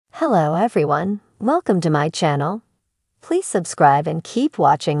Hello everyone, welcome to my channel. Please subscribe and keep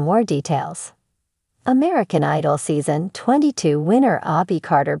watching more details. American Idol Season 22 winner Abby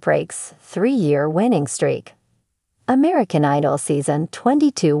Carter breaks 3-year winning streak. American Idol Season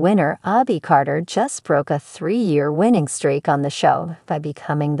 22 winner Abby Carter just broke a 3-year winning streak on the show by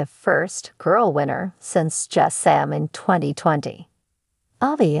becoming the first girl winner since Jess Sam in 2020.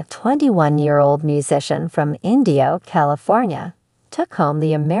 Abby, a 21-year-old musician from Indio, California, took home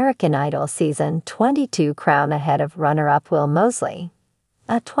the American Idol Season 22 crown ahead of runner-up Will Mosley,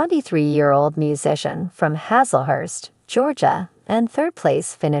 a 23-year-old musician from Hazlehurst, Georgia, and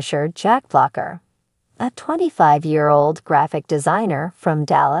third-place finisher Jack Blocker, a 25-year-old graphic designer from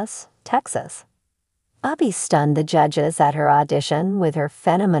Dallas, Texas. Abby stunned the judges at her audition with her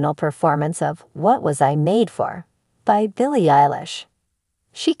phenomenal performance of What Was I Made For by Billie Eilish.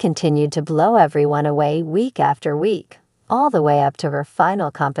 She continued to blow everyone away week after week, all the way up to her final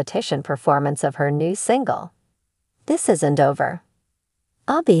competition performance of her new single, This Isn't Over.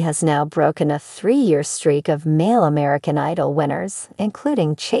 Abby has now broken a 3-year streak of male American Idol winners,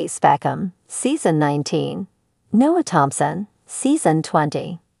 including Chase Beckham, Season 19, Noah Thompson, Season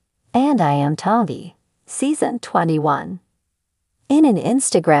 20, and I Am Tomby, Season 21. In an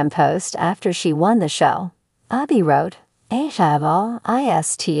Instagram post after she won the show, Abby wrote, I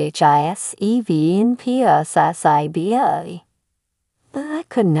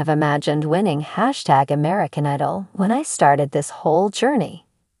couldn't have imagined winning #American Idol when I started this whole journey.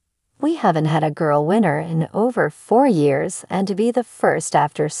 We haven't had a girl winner in over 4 years, and to be the first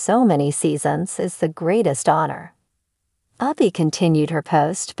after so many seasons is the greatest honor. Abby continued her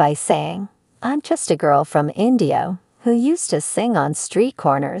post by saying, I'm just a girl from Indio who used to sing on street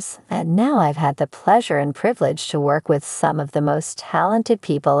corners, and now I've had the pleasure and privilege to work with some of the most talented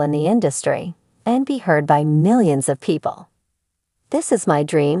people in the industry and be heard by millions of people. This is my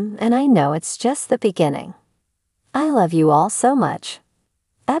dream, and I know it's just the beginning. I love you all so much.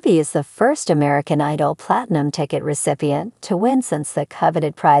 Abby is the first American Idol Platinum ticket recipient to win since the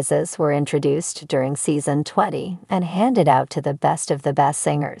coveted prizes were introduced during Season 20 and handed out to the best of the best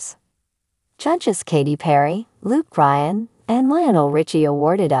singers. Judges Katy Perry, Luke Bryan, and Lionel Richie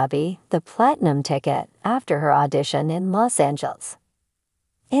awarded Abby the Platinum ticket after her audition in Los Angeles.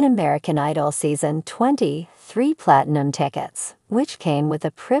 In American Idol Season 20, 3 Platinum tickets, which came with the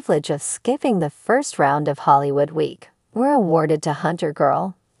privilege of skipping the first round of Hollywood Week, were awarded to Hunter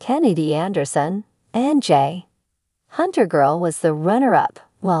Girl, Kennedy Anderson, and Jay. Hunter Girl was the runner-up,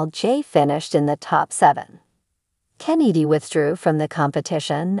 while Jay finished in the top 7. Kennedy withdrew from the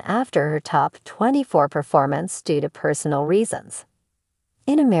competition after her top 24 performance due to personal reasons.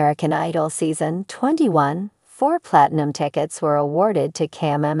 In American Idol Season 21, 4 Platinum tickets were awarded to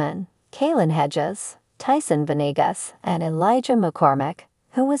Cam Emin, Kaylin Hedges, Tyson Venegas, and Elijah McCormick,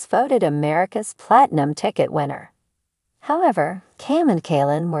 who was voted America's Platinum ticket winner. However, Cam and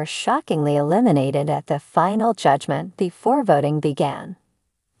Kaylin were shockingly eliminated at the final judgment before voting began,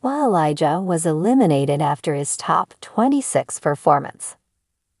 while Elijah was eliminated after his top 26 performance.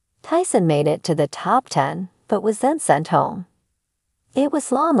 Tyson made it to the top 10, but was then sent home. It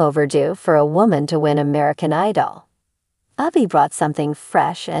was long overdue for a woman to win American Idol. Abby brought something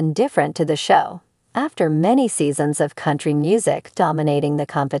fresh and different to the show, after many seasons of country music dominating the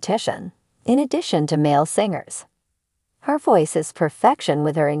competition, in addition to male singers. Her voice is perfection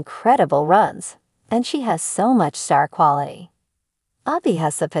with her incredible runs, and she has so much star quality. Abby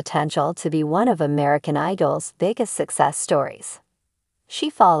has the potential to be one of American Idol's biggest success stories. She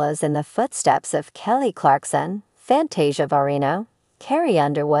follows in the footsteps of Kelly Clarkson, Fantasia Barrino, Carrie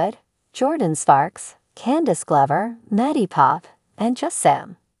Underwood, Jordan Sparks, Candace Glover, Maddie Pop, and Jess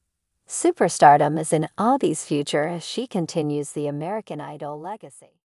Sam. Superstardom is in Abby's future as she continues the American Idol legacy.